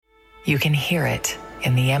You can hear it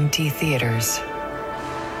in the empty theaters,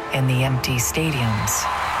 in the empty stadiums.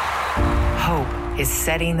 Hope is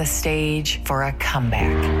setting the stage for a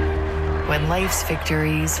comeback. When life's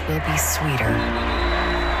victories will be sweeter,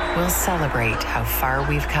 we'll celebrate how far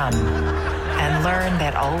we've come and learn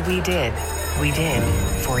that all we did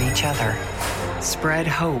for each other. Spread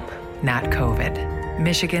hope, not COVID.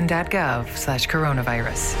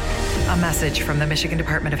 Michigan.gov/coronavirus. A message from the Michigan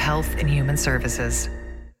Department of Health and Human Services.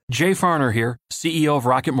 Jay Farner here, CEO of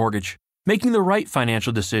Rocket Mortgage. Making the right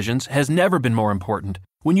financial decisions has never been more important.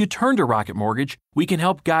 When you turn to Rocket Mortgage, we can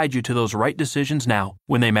help guide you to those right decisions now,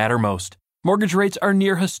 when they matter most. Mortgage rates are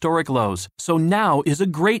near historic lows, so now is a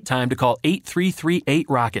great time to call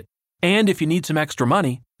 8338-ROCKET. And if you need some extra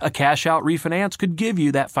money, a cash-out refinance could give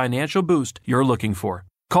you that financial boost you're looking for.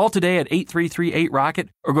 Call today at 8338-ROCKET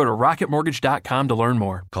or go to rocketmortgage.com to learn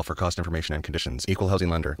more. Call for cost information and conditions. Equal housing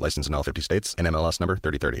lender. Licensed in all 50 states. NMLS number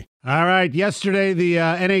 3030. All right. Yesterday, the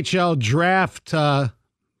NHL draft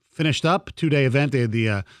finished up. 2-day event.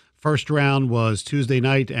 The first round was Tuesday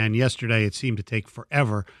night, and yesterday it seemed to take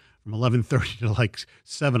forever, from 11:30 to like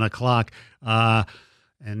 7 o'clock.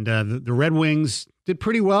 And the Red Wings did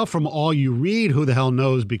pretty well from all you read. Who the hell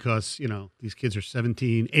knows, because, you know, these kids are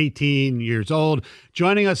 17, 18 years old.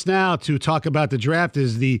 Joining us now to talk about the draft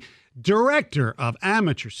is the director of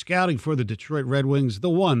amateur scouting for the Detroit Red Wings,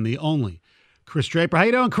 the one, the only, Kris Draper. How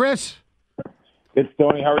you doing, Chris? Good,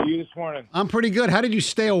 Tony. How are you this morning? I'm pretty good. How did you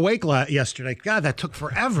stay awake yesterday? God, that took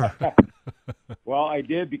forever. Well, I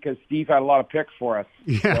did, because Steve had a lot of picks for us.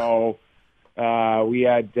 Yeah. So we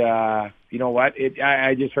had, you know what?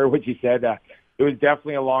 I just heard what you said. It was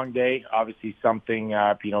definitely a long day. Obviously, something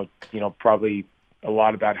probably a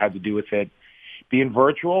lot of that had to do with it being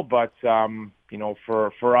virtual. But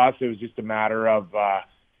for us, it was just a matter of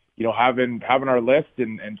having our list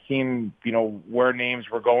and seeing where names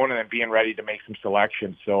were going, and then being ready to make some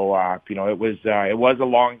selections. So it was a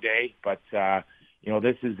long day, but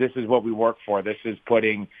this is what we work for. This is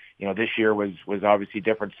putting. This year was obviously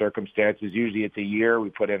different circumstances. Usually it's a year. We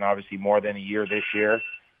put in obviously more than a year this year.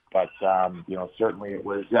 But, certainly it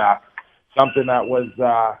was something that was,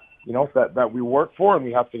 that we work for and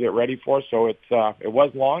we have to get ready for. So it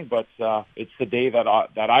was long, but it's the day that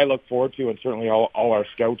I look forward to, and certainly all our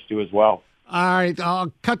scouts do as well. All right,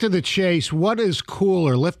 I'll cut to the chase. What is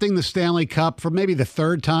cooler, lifting the Stanley Cup for maybe the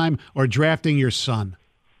third time, or drafting your son?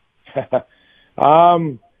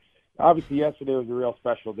 Obviously, yesterday was a real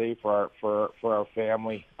special day for our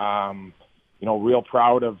family. Real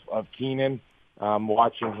proud of Keenan.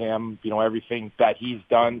 Watching him, everything that he's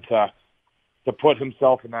done to put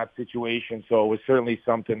himself in that situation. So it was certainly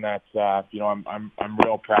something that I'm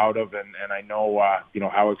real proud of, and I know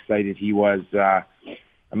how excited he was.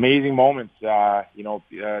 Amazing moments,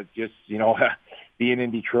 just being in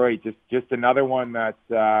Detroit, just another one that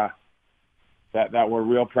we're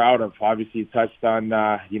real proud of. Obviously, you touched on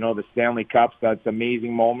the Stanley Cups. That's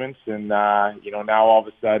amazing moments, and now all of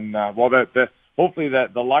a sudden, hopefully the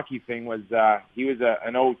lucky thing was he was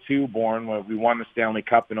an 02 born when we won the Stanley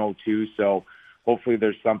Cup in 02. So hopefully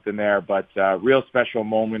there's something there. But real special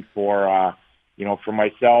moment for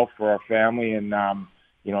myself, for our family, and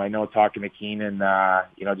I know talking to Keenan,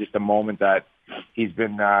 just a moment that he's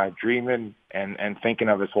been dreaming and thinking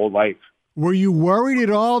of his whole life. Were you worried at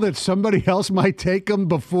all that somebody else might take him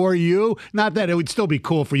before you? Not that it would still be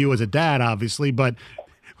cool for you as a dad, obviously, but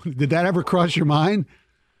did that ever cross your mind?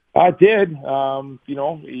 I did.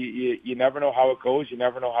 You never know how it goes. You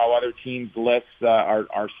never know how other teams' lists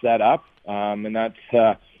are set up, and that's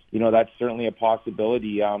certainly a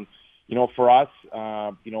possibility. For us,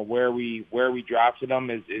 where we drafted him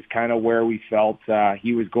is kind of where we felt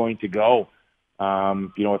he was going to go.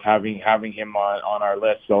 With having him on our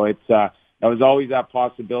list, so it's that was always that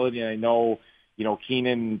possibility. And I know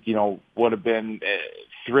Keenan would have been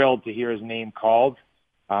thrilled to hear his name called.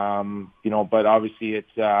 But obviously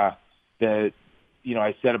it's I said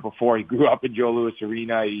it before, he grew up in Joe Louis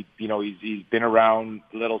Arena. He's been around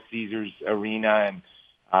Little Caesars Arena,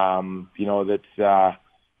 and that's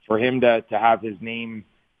for him to have his name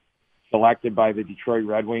selected by the Detroit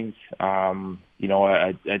Red Wings, a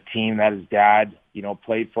team that his dad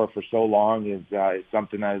played for so long is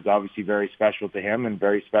something that is obviously very special to him and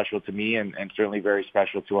very special to me, and certainly very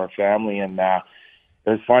special to our family. And it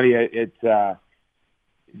was funny.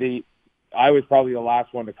 I was probably the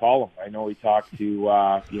last one to call him. I know we talked to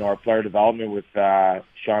our player development with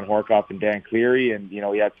Sean Horkoff and Dan Cleary, and he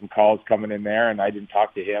had some calls coming in there, and I didn't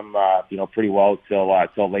talk to him pretty well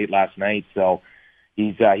till late last night. So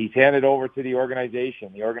he's handed over to the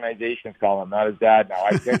organization. The organization's calling him, not his dad now.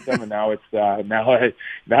 I picked him, and now it's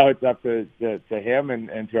up to him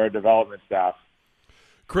and to our development staff.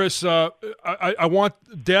 Kris, I want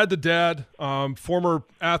dad to dad, former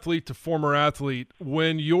athlete to former athlete.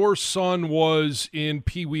 When your son was in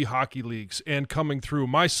Pee Wee hockey leagues and coming through,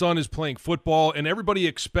 my son is playing football, and everybody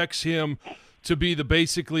expects him to be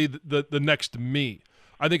basically the next me.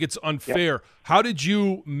 I think it's unfair. Yep. How did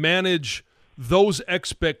you manage those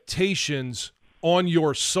expectations on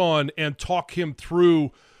your son and talk him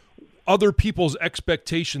through other people's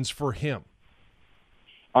expectations for him?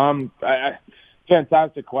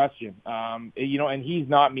 Fantastic question. And he's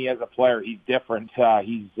not me as a player. He's different.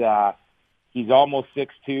 He's almost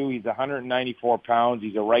 6'2". He's 194 pounds.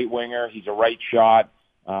 He's a right winger. He's a right shot.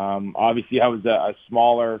 Obviously, I was a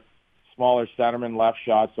smaller centerman left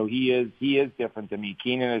shot, so he is different than me.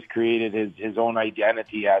 Keenan has created his own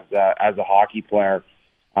identity as a hockey player.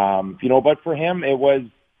 But for him, no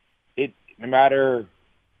matter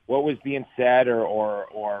what was being said or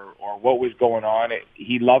what was going on,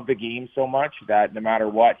 he loved the game so much that no matter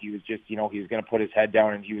what, he was just, he was going to put his head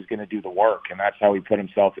down and he was going to do the work, and that's how he put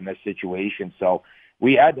himself in this situation. So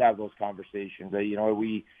we had to have those conversations.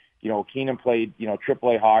 Keenan played,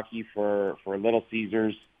 AAA hockey for Little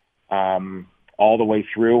Caesars all the way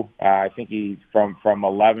through. I think he from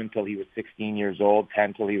 11 till he was 16 years old,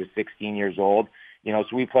 10 till he was 16 years old. So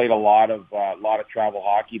we played a lot of travel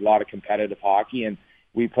hockey, a lot of competitive hockey, and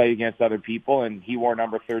we played against other people, and he wore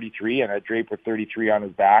number 33 and a Draper 33 on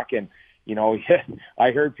his back. And,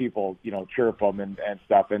 I heard people, chirp him and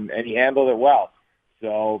stuff, and he handled it well.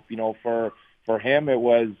 So, for him, it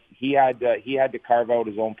was, he had to carve out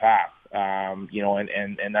his own path,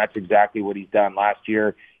 and that's exactly what he's done. Last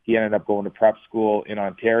year, he ended up going to prep school in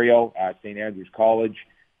Ontario, St. Andrews College.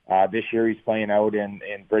 This year he's playing out in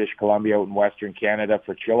British Columbia, out in Western Canada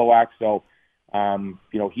for Chilliwack. So,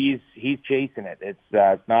 he's chasing it.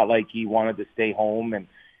 It's not like he wanted to stay home and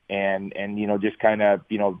just kind of,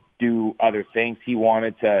 do other things. He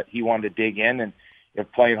wanted to dig in, and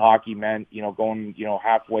if playing hockey meant, going,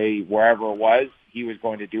 halfway wherever it was, he was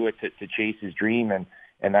going to do it to chase his dream. And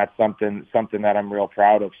that's something that I'm real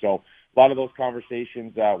proud of. So a lot of those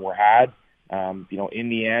conversations were had. In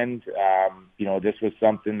the end, this was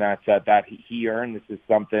something that he earned. This is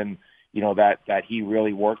something, that he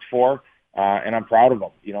really worked for. And I'm proud of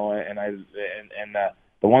him,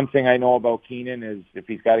 the one thing I know about Keenan is if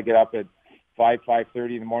he's got to get up at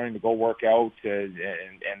 5:30 in the morning to go work out and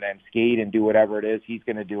then skate and do whatever it is, he's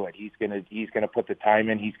going to do it. He's going to put the time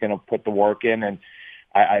in. He's going to put the work in. And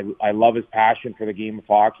I love his passion for the game of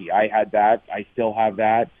hockey. I had that. I still have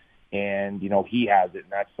that. And, he has it.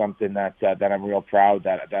 And that's something that I'm real proud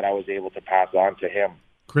that I was able to pass on to him.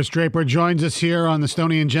 Kris Draper joins us here on the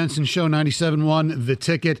Stoney and Jensen Show, 97.1 The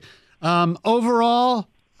Ticket. Overall,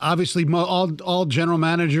 obviously, all general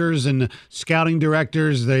managers and scouting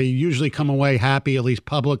directors, they usually come away happy, at least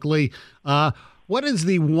publicly. What is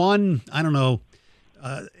the one,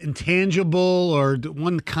 intangible or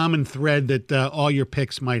one common thread that all your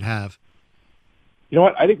picks might have? You know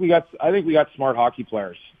what? I think we got smart hockey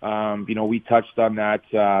players. We touched on that.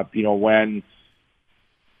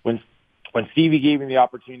 When Stevie gave me the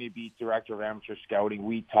opportunity to be director of amateur scouting,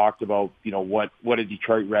 we talked about, what a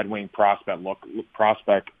Detroit Red Wing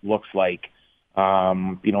prospect looks like.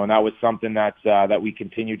 And that was something that we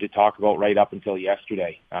continued to talk about right up until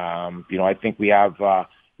yesterday. I think we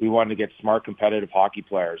wanted to get smart, competitive hockey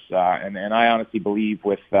players. And I honestly believe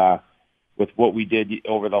with what we did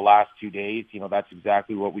over the last 2 days, that's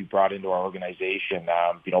exactly what we brought into our organization.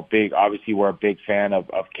 Obviously we're a big fan of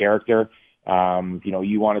character.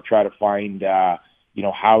 You want to try to find,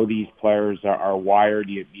 how these players are wired.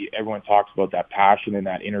 Everyone talks about that passion and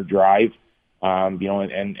that inner drive. And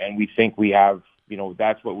we think we have,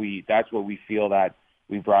 that's what we feel that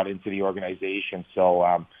we brought into the organization. So,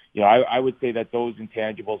 I would say that those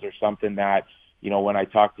intangibles are something that, when I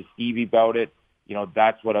talked to Stevie about it,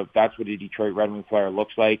 that's what a Detroit Red Wing player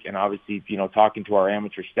looks like. And obviously, talking to our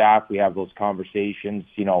amateur staff, we have those conversations,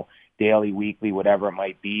 daily, weekly, whatever it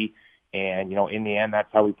might be. And, in the end,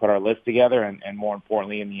 that's how we put our list together. And more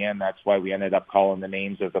importantly, in the end, that's why we ended up calling the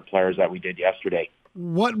names of the players that we did yesterday.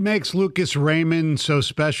 What makes Lucas Raymond so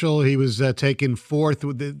special? He was taken fourth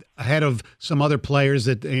ahead of some other players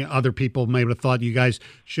that other people may have thought you guys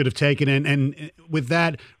should have taken. And with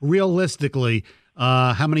that, realistically,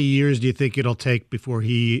 how many years do you think it'll take before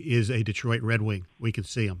he is a Detroit Red Wing? We can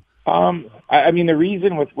see him. The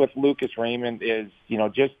reason with Lucas Raymond is,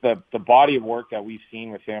 just the body of work that we've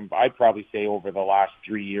seen with him, I'd probably say over the last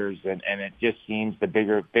 3 years. And it just seems the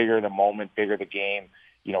bigger the moment, bigger the game,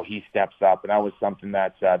 he steps up, and that was something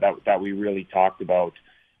that we really talked about.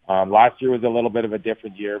 Last year was a little bit of a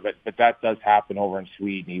different year, but that does happen over in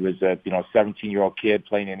Sweden. He was a 17-year-old kid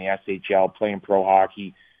playing in the SHL, playing pro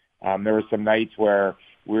hockey. There were some nights where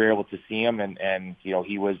we were able to see him, and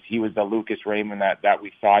he was the Lucas Raymond that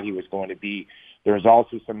we thought he was going to be. There was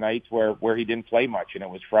also some nights where he didn't play much, and it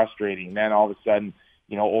was frustrating. And then all of a sudden,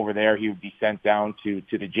 over there, he would be sent down to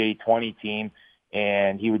the J20 team,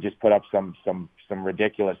 and he would just put up some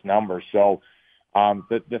ridiculous numbers. So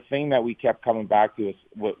the thing that we kept coming back to is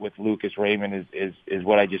with Lucas Raymond is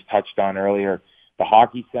what I just touched on earlier: the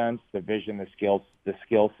hockey sense, the vision, the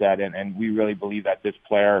skill set, and we really believe that this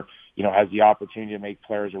player, has the opportunity to make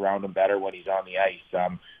players around him better when he's on the ice.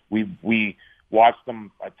 We watched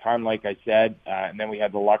him a ton, like I said, and then we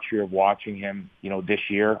had the luxury of watching him, this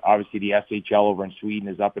year. Obviously, the SHL over in Sweden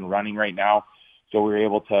is up and running right now, so we were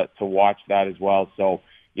able to watch that as well. So,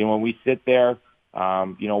 when we sit there,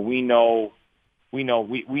 we know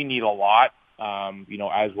we need a lot,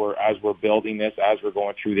 as we're building this, as we're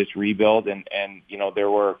going through this rebuild, and there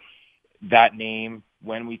were that name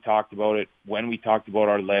when we talked about it, when we talked about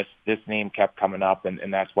our list, this name kept coming up,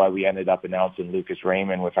 and that's why we ended up announcing Lucas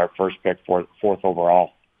Raymond with our first pick, fourth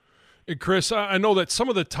overall. And Kris, I know that some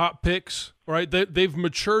of the top picks, right, they've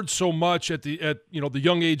matured so much at the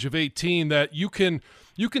young age of 18 that you can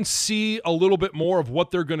see a little bit more of what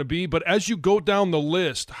they're going to be. But as you go down the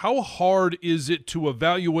list, how hard is it to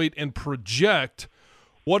evaluate and project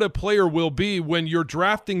what a player will be when you're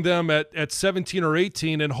drafting them at 17 or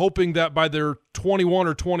 18 and hoping that by their 21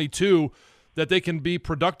 or 22 that they can be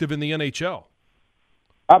productive in the NHL?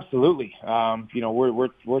 Absolutely. We're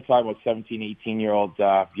talking about 17, 18-year-old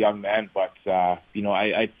young men, but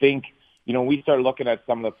I think we start looking at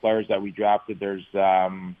some of the players that we drafted. There's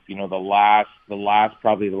the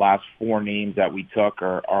last four names that we took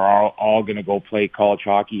are all going to go play college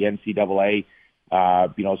hockey, NCAA.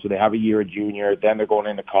 So they have a year of junior, then they're going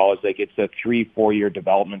into college. Like, it's a 3-4 year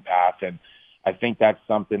development path, and I think that's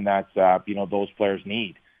something that those players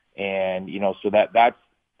need. And so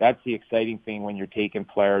that's the exciting thing when you're taking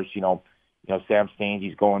players. Sam Staines,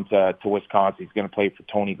 he's going to Wisconsin. He's going to play for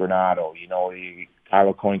Tony Granato.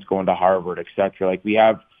 Kyle Coyne's going to Harvard, etc. Like,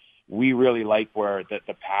 we really like where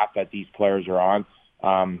the path that these players are on.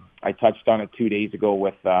 I touched on it 2 days ago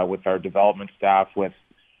with our development staff, with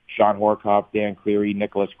Sean Horkoff, Dan Cleary,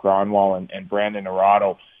 Nicholas Gronwall, and Brandon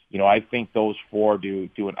Arado. I think those four do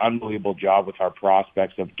an unbelievable job with our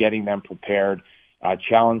prospects of getting them prepared,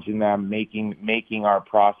 challenging them, making our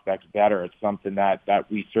prospects better. It's something that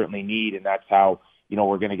we certainly need, and that's how,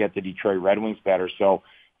 we're going to get the Detroit Red Wings better. So,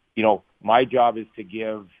 my job is to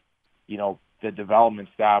give, the development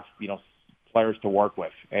staff, players to work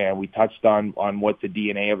with. And we touched on what the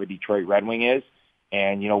DNA of a Detroit Red Wing is.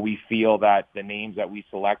 And, we feel that the names that we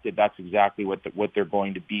selected, that's exactly what they're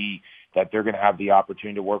going to be, that they're going to have the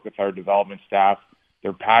opportunity to work with our development staff.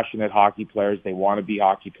 They're passionate hockey players. They want to be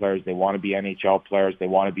hockey players. They want to be NHL players. They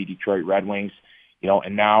want to be Detroit Red Wings,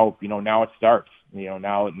 and now it starts.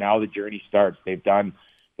 Now the journey starts.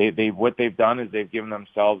 What they've done is they've given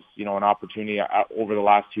themselves, an opportunity over the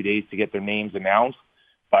last 2 days to get their names announced.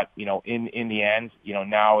 But, in the end,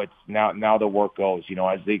 now the work goes.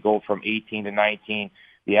 As they go from 18 to 19,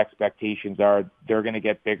 the expectations are they're going to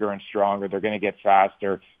get bigger and stronger. They're going to get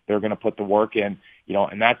faster. They're going to put the work in,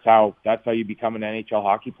 and that's how you become an NHL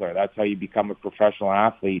hockey player. That's how you become a professional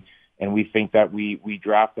athlete. And we think that we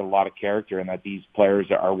drafted a lot of character, and that these players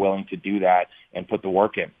are willing to do that and put the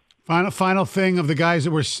work in. Final thing of the guys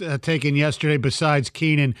that were taken yesterday, besides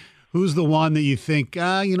Keenan, who's the one that you think,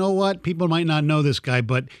 you know what, people might not know this guy,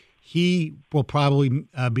 but he will probably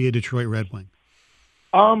be a Detroit Red Wing?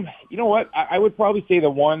 You know what? I would probably say the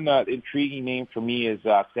one intriguing name for me is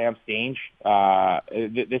Sam Staines.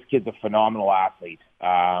 This kid's a phenomenal athlete.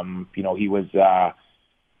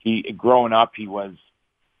 Growing up, he was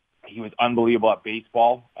unbelievable at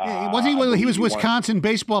baseball. He was Wisconsin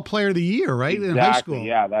Baseball Player of the Year, right? Exactly. In high school.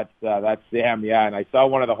 Yeah, that's Sam. Yeah, and I saw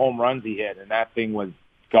one of the home runs he hit, and that thing was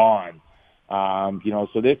gone.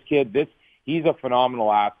 So this kid, he's a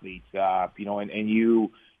phenomenal athlete. And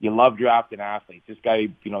you love drafting athletes. This guy,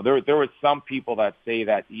 there were some people that say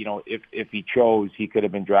that, if he chose, he could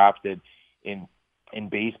have been drafted in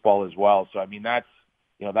baseball as well. So, I mean, that's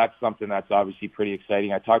something that's obviously pretty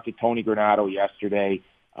exciting. I talked to Tony Granato yesterday,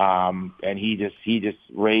 and he just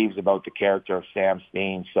raves about the character of Sam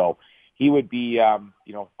Staines. So he would be,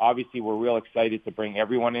 obviously we're real excited to bring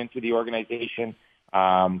everyone into the organization.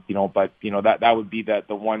 But that would be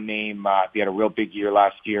the one name. He had a real big year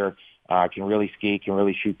last year. Can really skate, can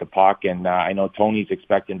really shoot the puck, and I know Tony's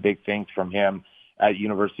expecting big things from him at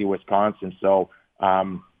University of Wisconsin. So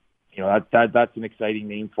That's an exciting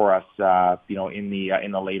name for us, in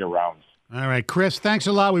the later rounds. All right, Kris, thanks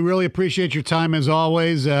a lot. We really appreciate your time as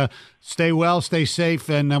always. Stay well, stay safe,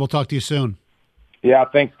 and we'll talk to you soon. Yeah,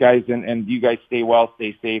 thanks, guys, and you guys stay well,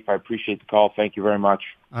 stay safe. I appreciate the call. Thank you very much.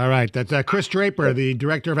 All right, that's Kris Draper, the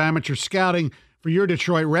Director of Amateur Scouting for your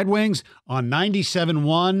Detroit Red Wings on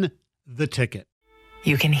 97.1 The Ticket.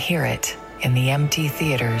 You can hear it in the empty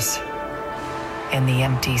theaters, in the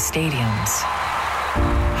empty stadiums.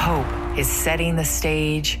 Hope is setting the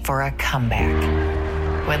stage for a comeback.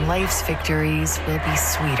 When life's victories will be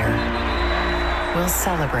sweeter, we'll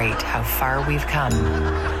celebrate how far we've come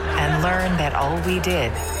and learn that all we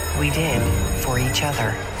did for each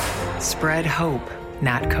other. Spread hope,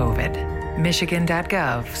 not COVID.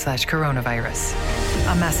 Michigan.gov/coronavirus.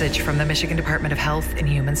 A message from the Michigan Department of Health and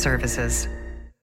Human Services.